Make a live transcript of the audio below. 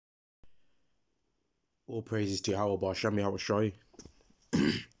All praises to Yahawah, Ba'ashem Yahawah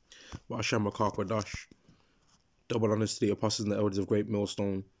Ba'ashem Makak. Double honors to the apostles and the elders of Great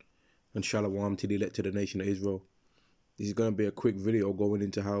Millstone, and Shalom to the elect of the nation of Israel. This is going to be a quick video going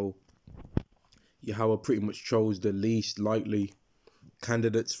into how Yahawah pretty much chose the least likely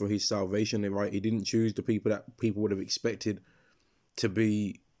candidates for his salvation. Right, he didn't choose the people that people would have expected to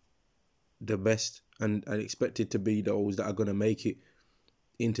be the best and expected to be those that are going to make it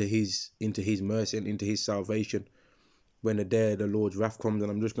into his mercy and into his salvation when the day of the Lord's wrath comes.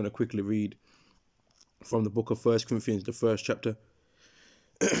 And I'm just going to quickly read from the book of 1 Corinthians, the first chapter.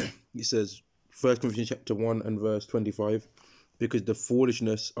 It says, 1 Corinthians chapter 1 and verse 25, because the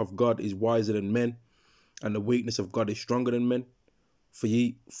foolishness of God is wiser than men, and the weakness of God is stronger than men. For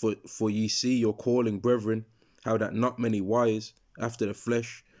ye see your calling, brethren, how that not many wise after the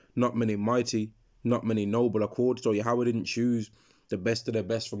flesh, not many mighty, not many noble are called. So Yahawah didn't choose the best of the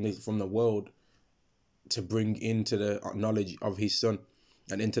best from the world to bring into the knowledge of his son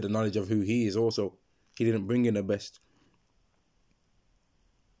and into the knowledge of who he is also. He didn't bring in the best.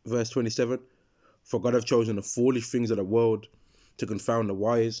 Verse 27, for God hath chosen the foolish things of the world to confound the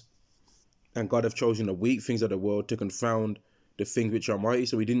wise, and God hath chosen the weak things of the world to confound the things which are mighty.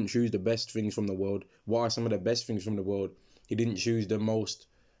 So he didn't choose the best things from the world. What are some of the best things from the world? He didn't choose the most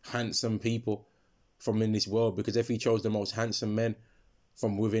handsome people from in this world, because if he chose the most handsome men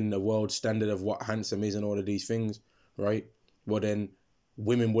from within the world standard of what handsome is and all of these things, right, well then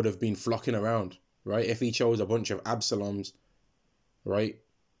women would have been flocking around, right? If he chose a bunch of Absaloms, right,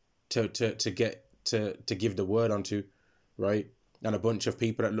 to give the word unto, right, and a bunch of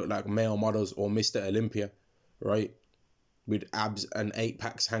people that look like male models or Mr. Olympia, right, with abs and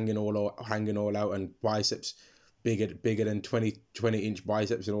 8-packs hanging all out and biceps bigger than 20-inch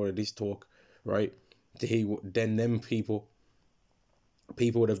biceps and all of this talk, right? Then them people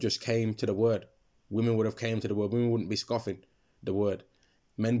would have just came to the word. Women would have came to the word. Women wouldn't be scoffing the word.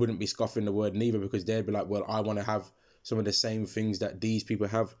 Men wouldn't be scoffing the word neither, because they'd be like, well, I want to have some of the same things that these people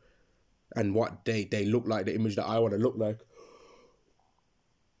have, and what they look like, the image that I want to look like.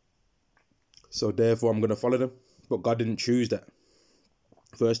 So therefore I'm going to follow them. But God didn't choose that.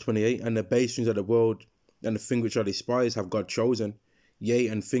 Verse 28, and the base things of the world and the things which are despised have God chosen, yea,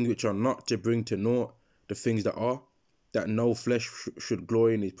 and things which are not, to bring to naught the things that are, that no flesh should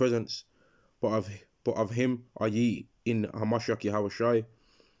glory in his presence. But of him are ye in Hamashiach Yahawah,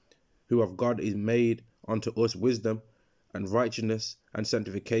 who of God is made unto us wisdom and righteousness and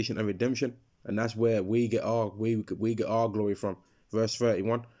sanctification and redemption. And that's where we get our glory from. Verse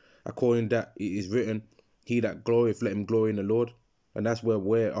 31, according that it is written, he that glorieth, let him glory in the Lord. And that's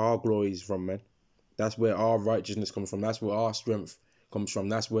where our glory is from, man. That's where our righteousness comes from. That's where our strength comes from.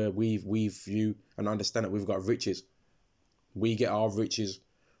 That's where we view and understand that we've got riches. We get our riches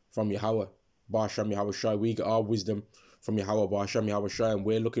from Yahawah, Ba'ashem Yahawah. We get our wisdom from Yahawah, Ba'ashem Yahawah, and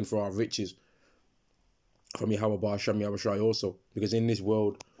we're looking for our riches from Yahawah, Ba'ashem Yahawah also. Because in this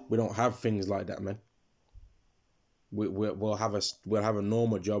world, we don't have things like that, man. We'll have a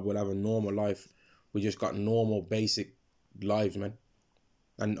normal job. We'll have a normal life. We just got normal, basic lives, man.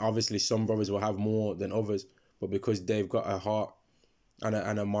 And obviously, some brothers will have more than others, but because they've got a heart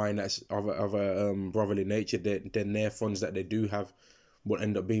and a mind that's of a brotherly nature, then their funds that they do have will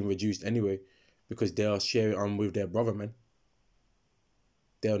end up being reduced anyway, because they'll share it on with their brother, man.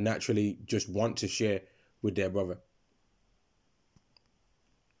 They'll naturally just want to share with their brother.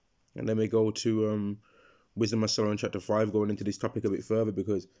 And then we go to Wisdom of Solomon chapter 5, going into this topic a bit further,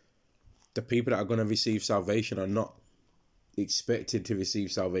 because the people that are going to receive salvation are not expected to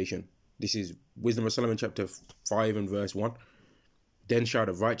receive salvation. This is Wisdom of Solomon chapter 5 and verse 1. Then shall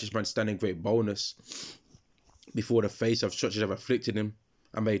the righteous man stand in great boldness before the face of such as have afflicted him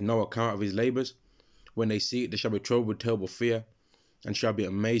and made no account of his labours. When they see it, they shall be troubled with terrible fear, and shall be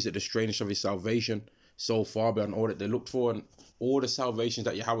amazed at the strangeness of his salvation, so far beyond all that they looked for. And all the salvations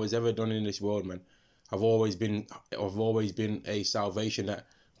that Yahawah has ever done in this world, man, have always been a salvation that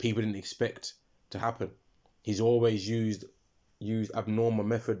people didn't expect to happen. He's always used abnormal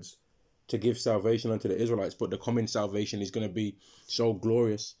methods to give salvation unto the Israelites, but the coming salvation is going to be so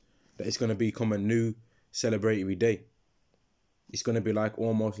glorious that it's going to become a new celebratory day. It's going to be like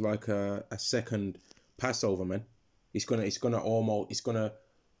almost like a second Passover, man. It's gonna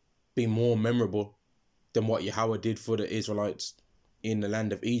be more memorable than what Yahawah did for the Israelites in the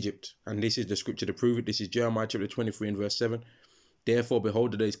land of Egypt. And this is the scripture to prove it. This is Jeremiah chapter 23 and verse 7. Therefore,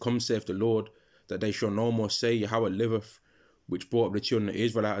 behold, the days come, saith the Lord, that they shall no more say, Yahawah liveth, which brought up the children of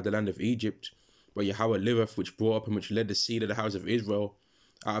Israel out of the land of Egypt, but Yahawah liveth, which brought up and which led the seed of the house of Israel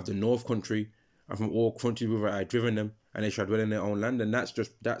out of the north country, and from all countries whither I had driven them, and they shall dwell in their own land. And that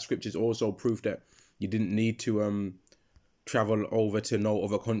scripture is also proof that You didn't need to travel over to no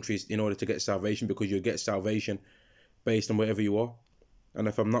other countries in order to get salvation, because you get salvation based on wherever you are. And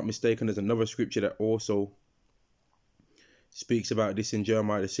if I'm not mistaken, there's another scripture that also speaks about this in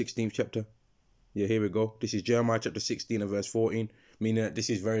Jeremiah the 16th chapter. Yeah, here we go. This is Jeremiah chapter 16 and verse 14, meaning that this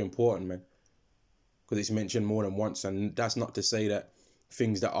is very important, man, because it's mentioned more than once. And that's not to say that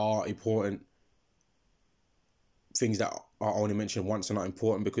things that are important, things that are only mentioned once are not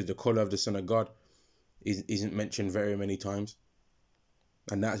important, because the colour of the Son of God isn't mentioned very many times.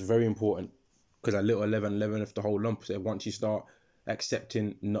 And that's very important, because a little leaven leaveneth the whole lump. So once you start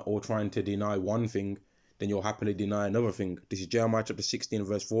accepting or trying to deny one thing, then you'll happily deny another thing. This is Jeremiah chapter 16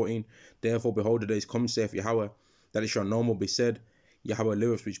 verse 14. Therefore, behold, the days come, saith Yahawah, that it shall no more be said, Yahawah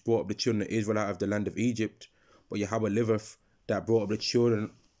liveth, which brought up the children of Israel out of the land of Egypt. But Yahawah liveth, that brought up the children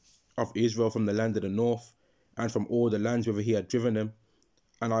of Israel from the land of the north, and from all the lands whither he had driven them,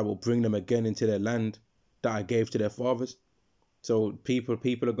 and I will bring them again into their land that I gave to their fathers. So people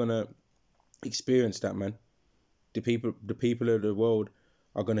are gonna experience that, man. The people of the world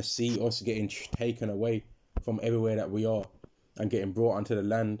are gonna see us getting taken away from everywhere that we are and getting brought onto the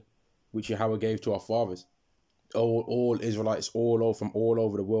land which Yahawah gave to our fathers. All Israelites from all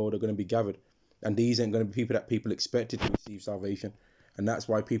over the world are going to be gathered, and these ain't going to be people that people expected to receive salvation, and that's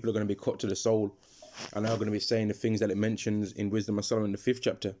why people are going to be cut to the soul, and are going to be saying the things that it mentions in Wisdom of Solomon, the 5th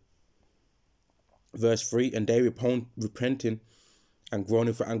chapter, verse 3. And they repenting and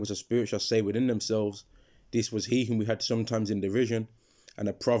groaning for anguish of spirit shall say within themselves, this was he whom we had sometimes in derision, and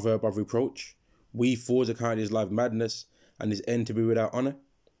a proverb of reproach. We fools account his life madness, and his end to be without honour.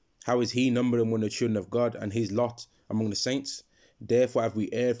 How is he numbered among the children of God, and his lot among the saints? Therefore have we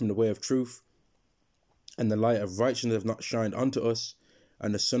erred from the way of truth, and the light of righteousness have not shined unto us,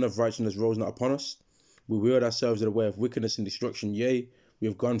 and the sun of righteousness rose not upon us. We wearied ourselves in the way of wickedness and destruction. Yea, we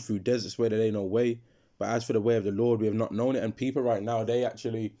have gone through deserts where there lay no way. But as for the way of the Lord, we have not known it. And people right now,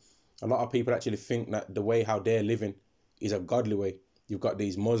 a lot of people actually think that the way how they're living is a godly way. You've got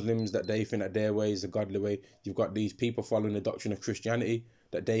these Muslims that they think that their way is a godly way. You've got these people following the doctrine of Christianity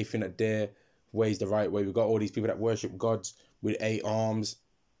that they think that their way is the right way. We've got all these people that worship gods with 8 arms.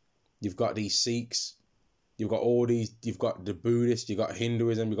 You've got these Sikhs. You've got the Buddhists. You've got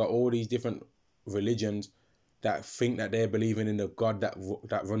Hinduism. You've got all these different religions that think that they're believing in the God that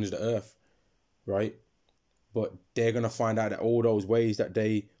runs the earth, right? But they're going to find out that all those ways that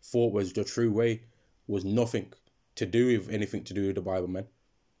they thought was the true way was nothing to do with anything to do with the Bible, man.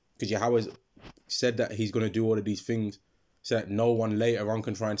 Because Yahawah said that he's going to do all of these things so that no one later on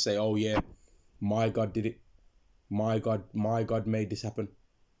can try and say, oh yeah, my God did it. My God made this happen.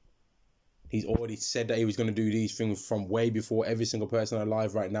 He's already said that he was going to do these things from way before every single person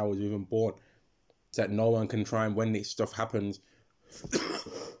alive right now was even born. So that no one can try and, when this stuff happens,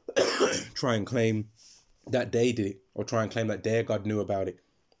 try and claim that they did it, or try and claim that their God knew about it.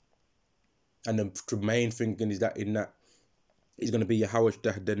 And the main thing is that is going to be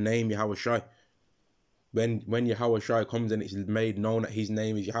Yahawah, the name Yahawah Shai. When Yahawah Shai comes and it's made known that his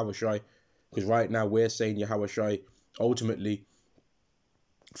name is Yahawah Shai, because right now we're saying Yahawah Shai ultimately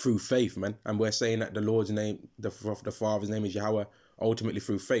through faith, man, and we're saying that the Lord's name, the Father's name is Yahawah ultimately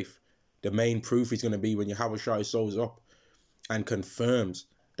through faith. The main proof is going to be when Yahawah Shai shows up and confirms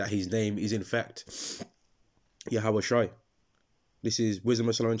that his name is in fact Yahawah Shai. This is Wisdom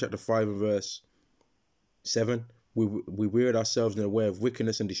of Solomon chapter 5 and verse 7. We wearied ourselves in the way of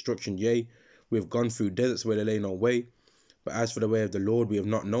wickedness and destruction. Yea, we have gone through deserts where there lay no way. But as for the way of the Lord, we have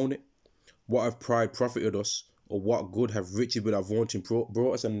not known it. What have pride profited us? Or what good have riches without vaunting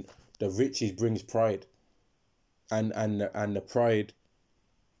brought us? And the riches brings pride. And the pride,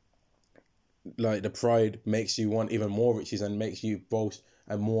 like the pride makes you want even more riches and makes you boast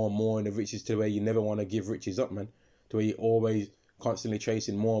and more in the riches, to where you never want to give riches up, man. To where you're always constantly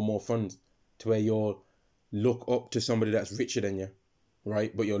chasing more and more funds, to where you'll look up to somebody that's richer than you,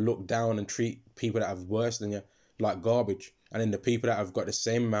 right? But you'll look down and treat people that have worse than you like garbage. And then the people that have got the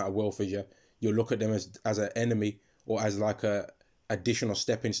same amount of wealth as you, you'll look at them as an enemy, or as like a additional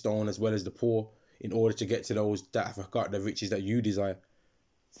stepping stone, as well as the poor, in order to get to those that have got the riches that you desire.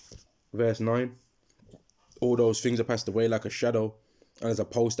 Verse 9. All those things are passed away like a shadow, and as a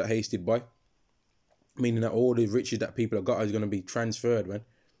post that hasted by. Meaning that all the riches that people have got is going to be transferred, man.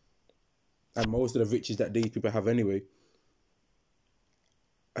 And most of the riches that these people have anyway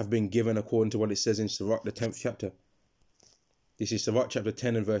have been given according to what it says in Sirach, the 10th chapter. This is Sirach chapter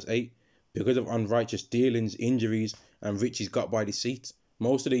 10 and verse 8. Because of unrighteous dealings, injuries, and riches got by deceit.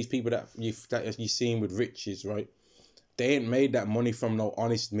 Most of these people that you're seeing with riches, right? They ain't made that money from no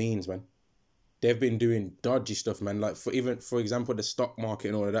honest means, man. They've been doing dodgy stuff, man. Like for example, the stock market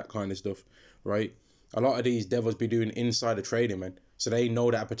and all of that kind of stuff, right? A lot of these devils be doing insider trading, man. So they know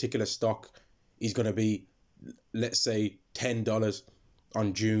that a particular stock is going to be, let's say, $10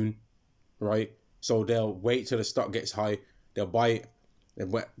 on June, right? So they'll wait till the stock gets high. They'll buy it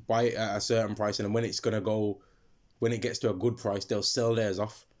and buy it at a certain price. And then when it's going to go, when it gets to a good price, they'll sell theirs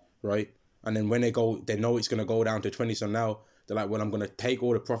off, right? And then when they know it's going to go down to 20. So now they're like, well, I'm going to take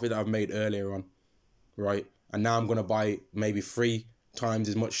all the profit that I've made earlier on, right? And now I'm going to buy maybe 3 times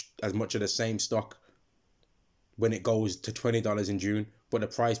as much of the same stock when it goes to $20 in June, but the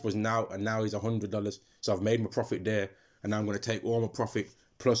price was now is $100. So I've made my profit there, and now I'm going to take all my profit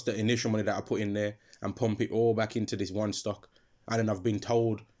plus the initial money that I put in there and pump it all back into this one stock. And then I've been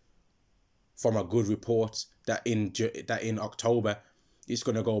told from a good report that in October it's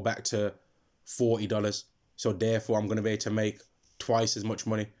going to go back to $40. So therefore I'm going to be able to make twice as much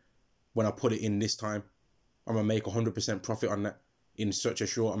money when I put it in this time. I'm going to make 100% profit on that in such a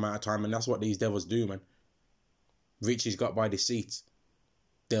short amount of time. And that's what these devils do, man. Riches got by deceit.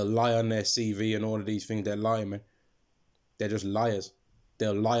 They'll lie on their CV and all of these things. They're lying, man. They're just liars.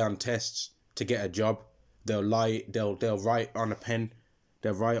 They'll lie on tests to get a job. They'll lie. They'll write on a pen.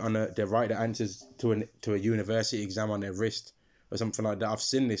 They'll write the answers to a university exam on their wrist or something like that. I've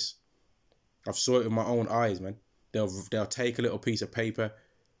seen this. I've saw it with my own eyes, man. They'll take a little piece of paper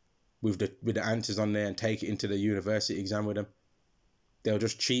with the answers on there and take it into the university exam with them. They'll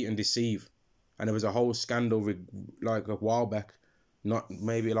just cheat and deceive. And there was a whole scandal like a while back, not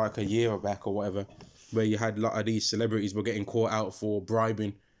maybe like a year back or whatever, where you had a lot of these celebrities were getting caught out for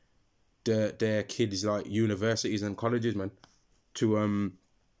bribing their kids, like universities and colleges, man, to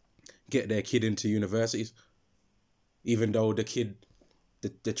get their kid into universities, even though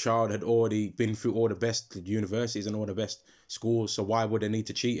the child had already been through all the best universities and all the best schools. So why would they need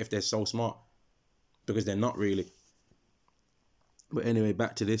to cheat if they're so smart? Because they're not really. But anyway,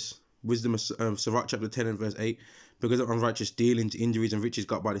 back to this. Wisdom of Sirach chapter 10 and verse 8. Because of unrighteous dealings, injuries and riches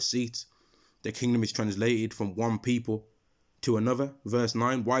got by deceit, the kingdom is translated from one people to another. Verse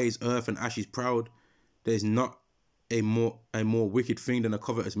 9. Why is earth and ashes proud? There is not a more wicked thing than a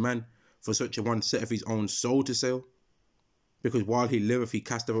covetous man, for such a one setteth his own soul to sale. Because while he liveth, he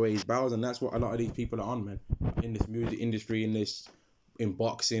casteth away his bowels. And that's what a lot of these people are on, man. In this music industry, in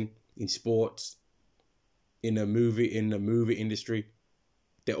boxing, in sports, in the movie industry.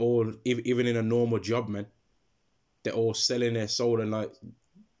 They're all, even in a normal job, man, they're all selling their soul and like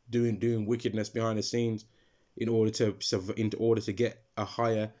doing wickedness behind the scenes in order to get a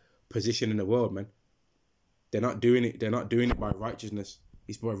higher position in the world, man. They're not doing it by righteousness.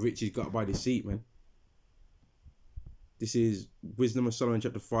 It's by riches got by deceit, man. This is Wisdom of Solomon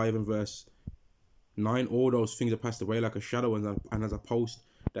chapter 5 and verse 9. All those things are passed away like a shadow, and as a post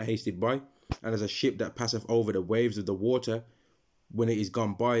that hasted by, and as a ship that passeth over the waves of the water, when it is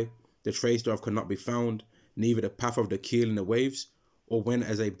gone by, the trace thereof cannot be found, neither the path of the keel in the waves, or when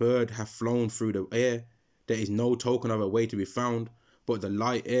as a bird hath flown through the air, there is no token of a way to be found, but the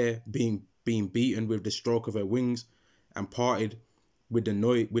light air being beaten with the stroke of her wings, and parted with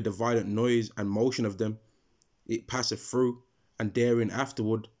the violent noise and motion of them, it passeth through, and therein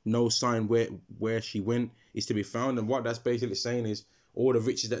afterward no sign where she went is to be found. And what that's basically saying is all the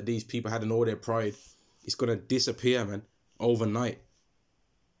riches that these people had and all their pride, it's gonna disappear, man, overnight.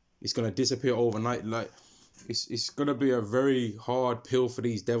 It's gonna disappear overnight. Like it's gonna be a very hard pill for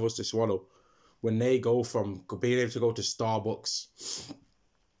these devils to swallow when they go from being able to go to Starbucks,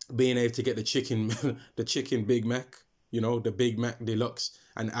 being able to get the chicken Big Mac, the Big Mac Deluxe,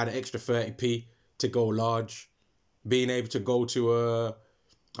 and add an extra 30p to go large. Being able to go to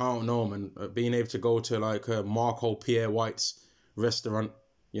I don't know, man. Being able to go to like Marco Pierre White's restaurant,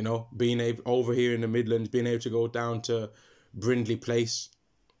 being able over here in the Midlands, being able to go down to Brindley Place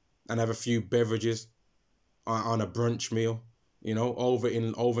and have a few beverages on a brunch meal, over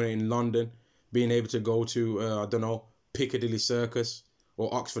in London, being able to go to I don't know, Piccadilly Circus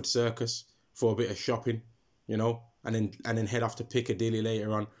or Oxford Circus for a bit of shopping, and then head off to Piccadilly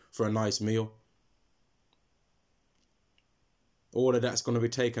later on for a nice meal. All of that's going to be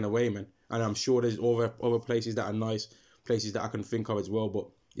taken away, man. And I'm sure there's other places that are nice, places that I can think of as well, but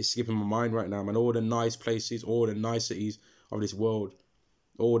it's skipping my mind right now, man. All the nice places, all the niceties of this world,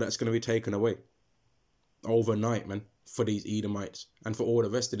 all that's going to be taken away overnight, man, for these Edomites and for all the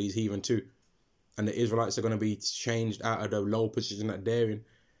rest of these heathen too. And the Israelites are going to be changed out of the low position that they're in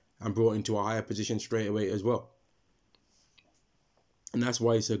and brought into a higher position straight away as well. And that's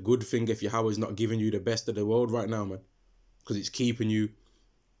why it's a good thing if Yahawah is not giving you the best of the world right now, man. Because it's keeping you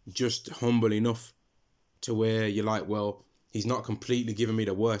just humble enough to where you're like, well, he's not completely giving me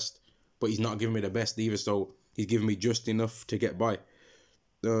the worst, but he's not giving me the best either. So he's giving me just enough to get by.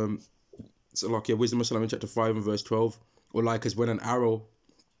 So like Wisdom of Solomon chapter 5 and verse 12. Or like as when an arrow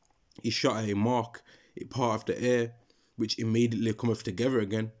is shot at a mark, it parteth the air, which immediately cometh together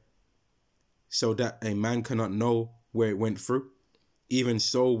again, so that a man cannot know where it went through. Even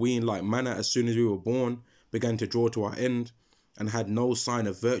so, we in like manner, as soon as we were born, began to draw to our end, and had no sign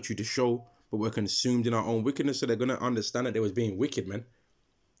of virtue to show, but were consumed in our own wickedness. So they're going to understand that they was being wicked, man.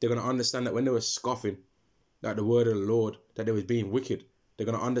 They're going to understand that when they were scoffing at the word of the Lord, that they was being wicked. They're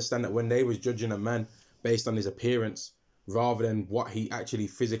going to understand that when they was judging a man based on his appearance, rather than what he actually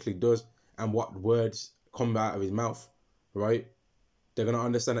physically does and what words come out of his mouth, right? They're going to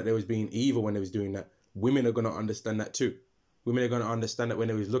understand that they was being evil when they was doing that. Women are going to understand that too. Women are going to understand that when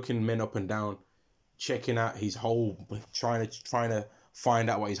they was looking men up and down, checking out his whole, trying to find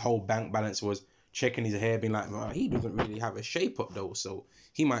out what his whole bank balance was, checking his hair, being like, oh, he doesn't really have a shape up though, so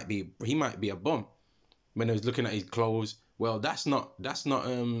he might be a bum. When they was looking at his clothes, well, that's not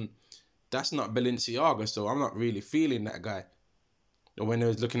Balenciaga, so I'm not really feeling that guy. Or when they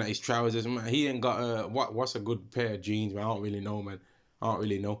was looking at his trousers, man, he ain't got what's a good pair of jeans, man. I don't really know, man. I don't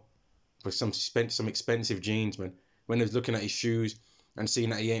really know. But some expensive jeans, man. When they was looking at his shoes and seeing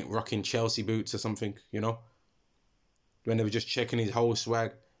that he ain't rocking Chelsea boots or something, you know. When they were just checking his whole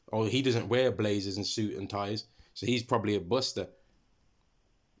swag. Oh, he doesn't wear blazers and suit and ties, so he's probably a buster.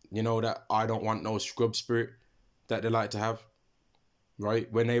 You know, that I don't want no scrub spirit that they like to have,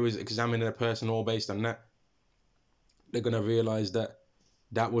 right? When they was examining a person all based on that, they're going to realize that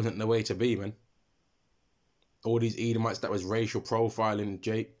that wasn't the way to be, man. All these Edomites that was racial profiling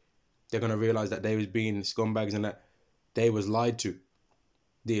Jake, they're going to realize that they was being scumbags and that they was lied to.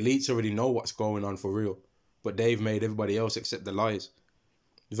 The elites already know what's going on for real, but they've made everybody else accept the lies.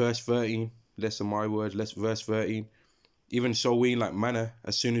 Verse 13, less of my words, verse 13. Even so we, in like manner,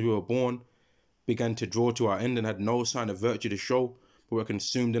 as soon as we were born, began to draw to our end and had no sign of virtue to show, but were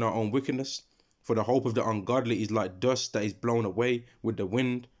consumed in our own wickedness. For the hope of the ungodly is like dust that is blown away with the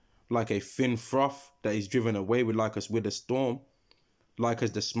wind, like a thin froth that is driven away with a storm, like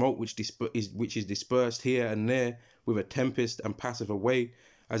as the smoke which is dispersed here and there with a tempest and passeth away,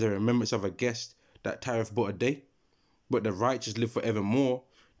 as a remembrance of a guest that tarrieth but a day. But the righteous live for evermore.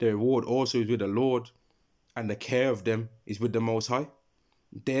 Their reward also is with the Lord, and the care of them is with the Most High.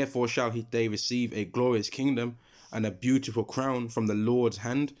 Therefore shall they receive a glorious kingdom and a beautiful crown from the Lord's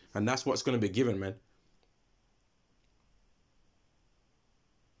hand. And that's what's going to be given, man.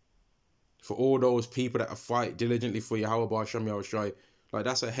 For all those people that fight diligently for Yahawah B'Hashem Yahushai, like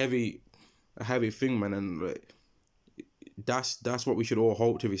that's a heavy thing, man. And like, that's what we should all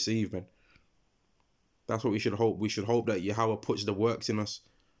hope to receive, man. That's what we should hope. We should hope that Yahawah puts the works in us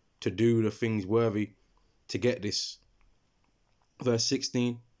to do the things worthy to get this. Verse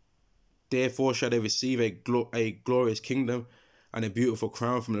 16. Therefore shall they receive a glorious kingdom and a beautiful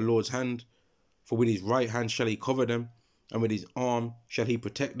crown from the Lord's hand. For with his right hand shall he cover them, and with his arm shall he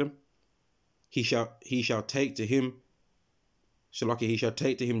protect them. He shall take to him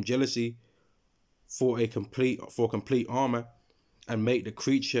jealousy for complete armor, and make the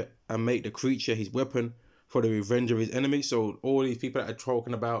creature his weapon for the revenge of his enemies. So all these people that are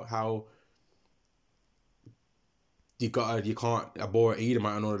talking about how you can't abhor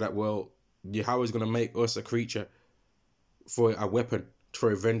Edomite and all of that, well, Yahawah's gonna make us a creature for a weapon for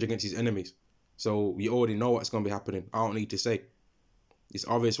revenge against his enemies. So you already know what's gonna be happening. I don't need to say. It's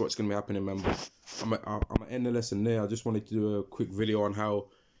obvious what's gonna be happening, man. But I'm gonna end the lesson there. I just wanted to do a quick video on how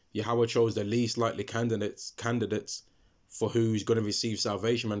Yahawah chose the least likely candidates for who's gonna receive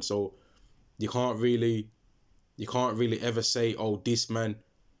salvation, man. So you can't really ever say, oh, this man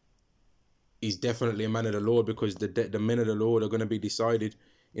is definitely a man of the Lord, because the men of the Lord are going to be decided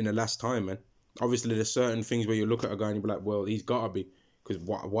in the last time, man. Obviously, there's certain things where you look at a guy and you be like, well, he's got to be, because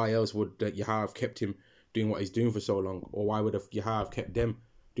why else would Yahawah have kept him doing what he's doing for so long? Or why would Yahawah have kept them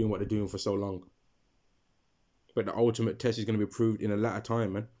doing what they're doing for so long? But the ultimate test is going to be proved in a latter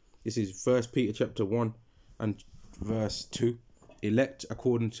time, man. This is 1 Peter chapter 1 and verse 2. Elect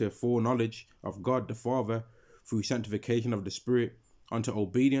according to foreknowledge of God the Father through sanctification of the Spirit unto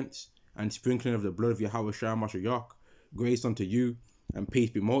obedience and sprinkling of the blood of Yahawah Shah Mashiach, grace unto you and peace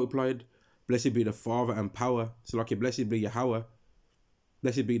be multiplied. Blessed be the Father and power. So like blessed be Yahawah.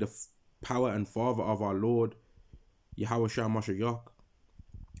 Blessed be the power and Father of our Lord Yahawah Shah Mashiach,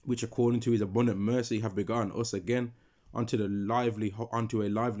 which according to his abundant mercy have begotten us again unto a lively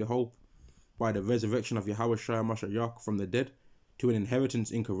hope by the resurrection of Yahawah Shah Mashiach from the dead, to an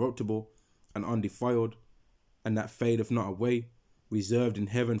inheritance incorruptible and undefiled, and that fadeth not away, reserved in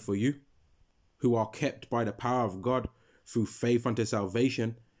heaven for you, who are kept by the power of God through faith unto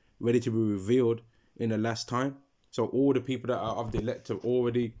salvation, ready to be revealed in the last time. So all the people that are of the elect are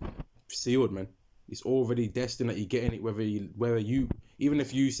already sealed, man. It's already destined that you're getting it, whether you, even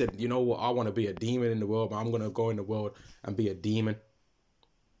if you said, you know what, I want to be a demon in the world, but I'm gonna go in the world and be a demon.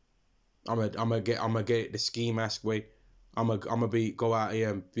 I'm gonna get it the ski mask way. I'm gonna go out here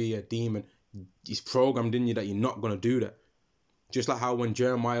and be a demon. It's programmed in you that you're not gonna do that. Just like how when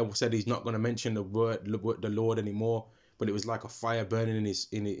Jeremiah said he's not gonna mention the Lord anymore, but it was like a fire burning in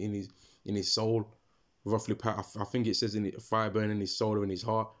his soul, roughly. I think it says a fire burning in his soul or in his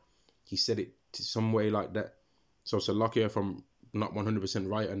heart. He said it to some way like that. So lucky if I'm not 100%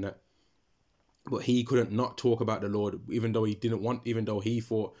 right on that. But he couldn't not talk about the Lord, even though he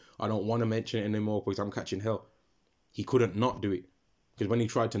thought, I don't want to mention it anymore because I'm catching hell. He couldn't not do it. Because when he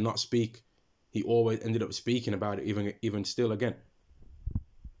tried to not speak, he always ended up speaking about it, even still again.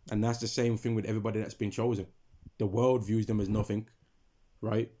 And that's the same thing with everybody that's been chosen. The world views them as nothing,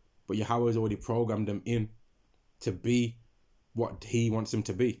 right? But Yahawah has already programmed them in to be what he wants them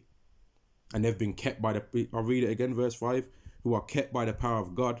to be. And they've been kept by I'll read it again, verse 5, who are kept by the power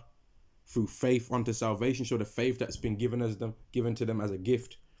of God through faith unto salvation. So the faith that's been given to them as a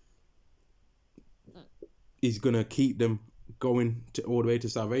gift is going to keep them going all the way to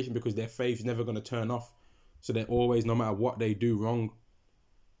salvation, because their faith's never going to turn off. So they're always, no matter what they do wrong,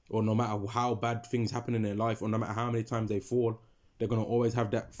 or no matter how bad things happen in their life, or no matter how many times they fall, they're going to always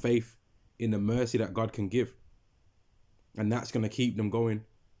have that faith in the mercy that God can give. And that's going to keep them going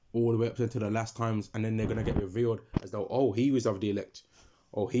all the way up until the last times. And then they're going to get revealed as though, oh, he was of the elect.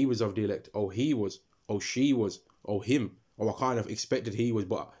 Oh, he was of the elect. Oh, he was. Oh, she was. Oh, him. Oh, I kind of expected he was,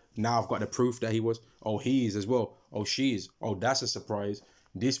 but now I've got the proof that he was. Oh, he is as well. Oh, she is. Oh, that's a surprise.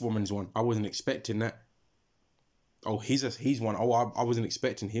 This woman's one. I wasn't expecting that. Oh, he's one. Oh, I wasn't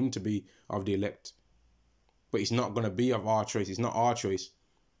expecting him to be of the elect. But it's not going to be of our choice. It's not our choice.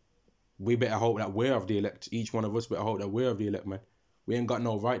 We better hope that we're of the elect. Each one of us better hope that we're of the elect, man. We ain't got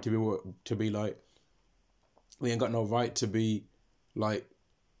no right to be like, we ain't got no right to be like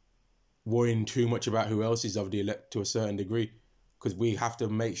worrying too much about who else is of the elect to a certain degree, because we have to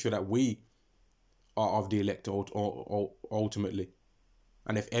make sure that we are of the elect ultimately.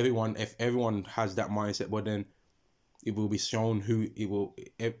 And if everyone has that mindset, well, then it will be shown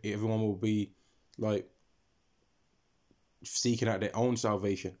everyone will be like seeking out their own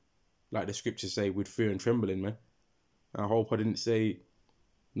salvation, like the scriptures say, with fear and trembling, man. And I hope I didn't say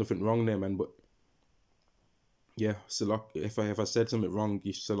nothing wrong there, man, but yeah, if I said something wrong,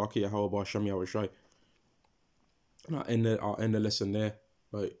 Salaki Yahawah Hashem Yahweh. And I'll end the lesson there.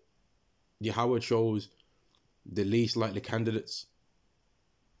 Like, Yahawah chose the least likely candidates.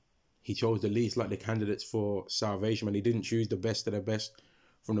 He chose the least likely candidates for salvation, and he didn't choose the best of the best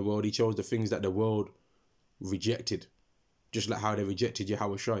from the world. He chose the things that the world rejected, just like how they rejected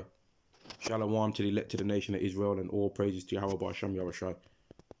Yahawah. Shalom to the elect of the nation of Israel, and all praises to Yahawah Hashem Yahweh.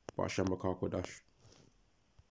 Ba'ashem Rakah Kodash.